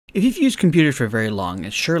If you've used computers for very long,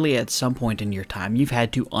 surely at some point in your time you've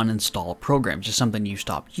had to uninstall programs, just something you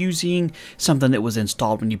stopped using, something that was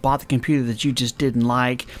installed when you bought the computer that you just didn't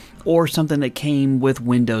like, or something that came with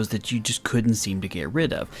Windows that you just couldn't seem to get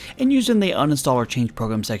rid of. And using the uninstall or change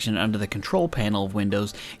program section under the control panel of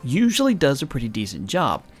Windows usually does a pretty decent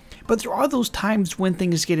job. But there are those times when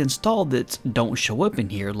things get installed that don't show up in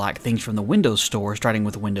here, like things from the Windows Store starting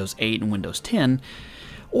with Windows 8 and Windows 10.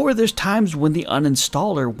 Or there's times when the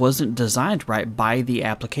uninstaller wasn't designed right by the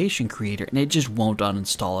application creator and it just won't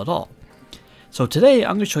uninstall at all. So today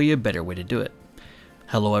I'm going to show you a better way to do it.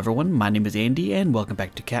 Hello everyone, my name is Andy and welcome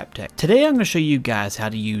back to CappTech. Today I'm going to show you guys how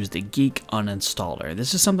to use the Geek Uninstaller.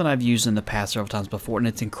 This is something I've used in the past several times before and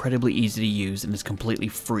it's incredibly easy to use and it's completely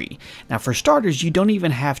free. Now for starters, you don't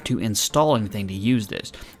even have to install anything to use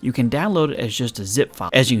this. You can download it as just a zip file,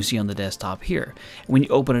 as you can see on the desktop here. When you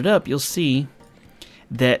open it up, you'll see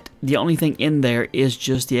that the only thing in there is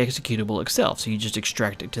just the executable itself. So you just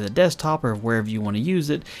extract it to the desktop or wherever you want to use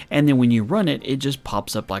it, and then when you run it, it just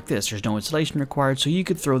pops up like this. There's no installation required, so you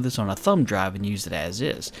could throw this on a thumb drive and use it as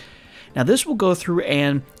is. Now this will go through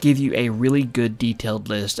and give you a really good detailed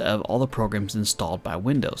list of all the programs installed by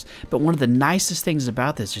Windows. But one of the nicest things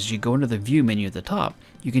about this is you go into the View menu at the top,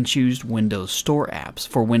 you can choose Windows Store apps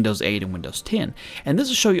for Windows 8 and Windows 10. And this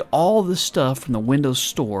will show you all the stuff from the Windows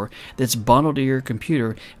Store that's bundled to your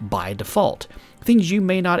computer by default. Things you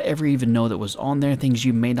may not ever even know that was on there, things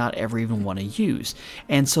you may not ever even want to use.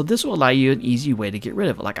 And so this will allow you an easy way to get rid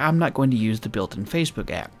of it. Like I'm not going to use the built-in Facebook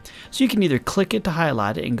app. So you can either click it to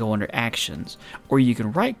highlight it and go under Actions, or you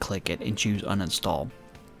can right-click it and choose Uninstall.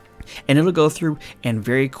 And it'll go through and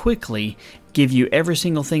very quickly give you every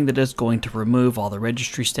single thing that it's going to remove, all the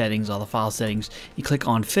registry settings, all the file settings. You click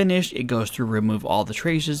on Finish, it goes through remove all the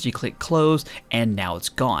traces, you click Close, and now it's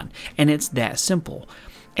gone. And it's that simple.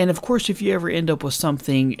 And of course, if you ever end up with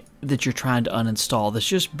something that you're trying to uninstall that's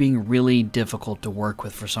just being really difficult to work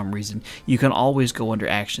with for some reason, you can always go under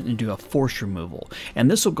Action and do a force removal. And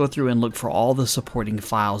this will go through and look for all the supporting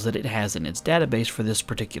files that it has in its database for this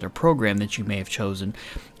particular program that you may have chosen,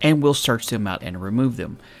 and will search them out and remove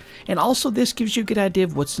them. And also this gives you a good idea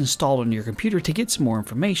of what's installed on your computer to get some more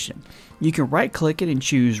information. You can right click it and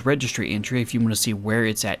choose registry entry if you want to see where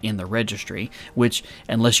it's at in the registry, which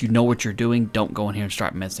unless you know what you're doing, don't go in here and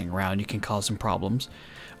start messing around. You can cause some problems.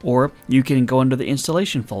 Or you can go under the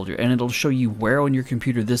installation folder and it'll show you where on your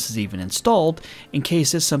computer this is even installed in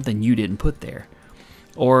case it's something you didn't put there.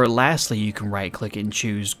 Or lastly, you can right click it and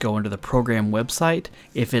choose go into the program website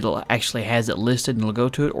if it'll actually has it listed and it'll go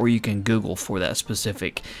to it, or you can Google for that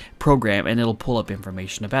specific program and it'll pull up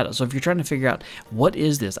information about it. So if you're trying to figure out what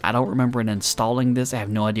is this, I don't remember installing this, I have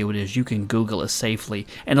no idea what it is, you can Google it safely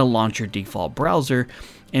and it'll launch your default browser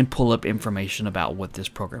and pull up information about what this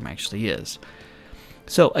program actually is.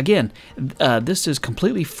 So again, this is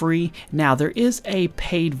completely free. Now there is a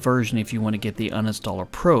paid version if you want to get the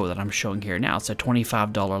Uninstaller Pro that I'm showing here now. It's a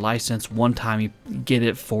 $25 license. One time you get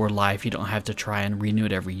it for life. You don't have to try and renew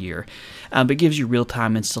it every year. But it gives you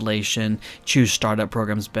real-time installation. Choose startup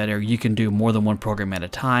programs better. You can do more than one program at a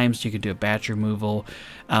time. So you can do a batch removal,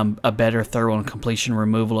 a better thorough and completion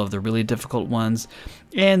removal of the really difficult ones.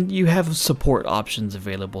 And you have support options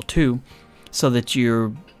available too, so that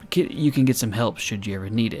you can get some help should you ever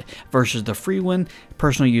need it. Versus the free one,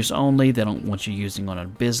 personal use only, they don't want you using on a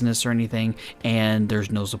business or anything, and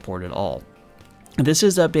there's no support at all. This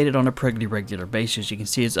is updated on a pretty regular basis. You can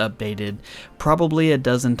see it's updated probably a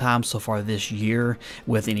dozen times so far this year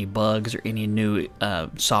with any bugs or any new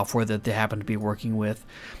software that they happen to be working with.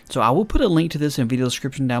 So I will put a link to this in video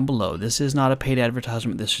description down below. This is not a paid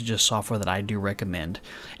advertisement. This is just software that I do recommend.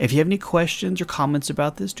 If you have any questions or comments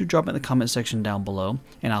about this, do drop it in the comment section down below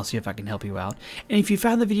and I'll see if I can help you out. And if you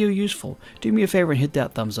found the video useful, do me a favor and hit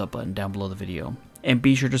that thumbs up button down below the video. And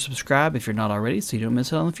be sure to subscribe if you're not already so you don't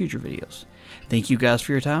miss out on the future videos. Thank you guys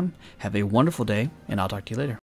for your time. Have a wonderful day, and I'll talk to you later.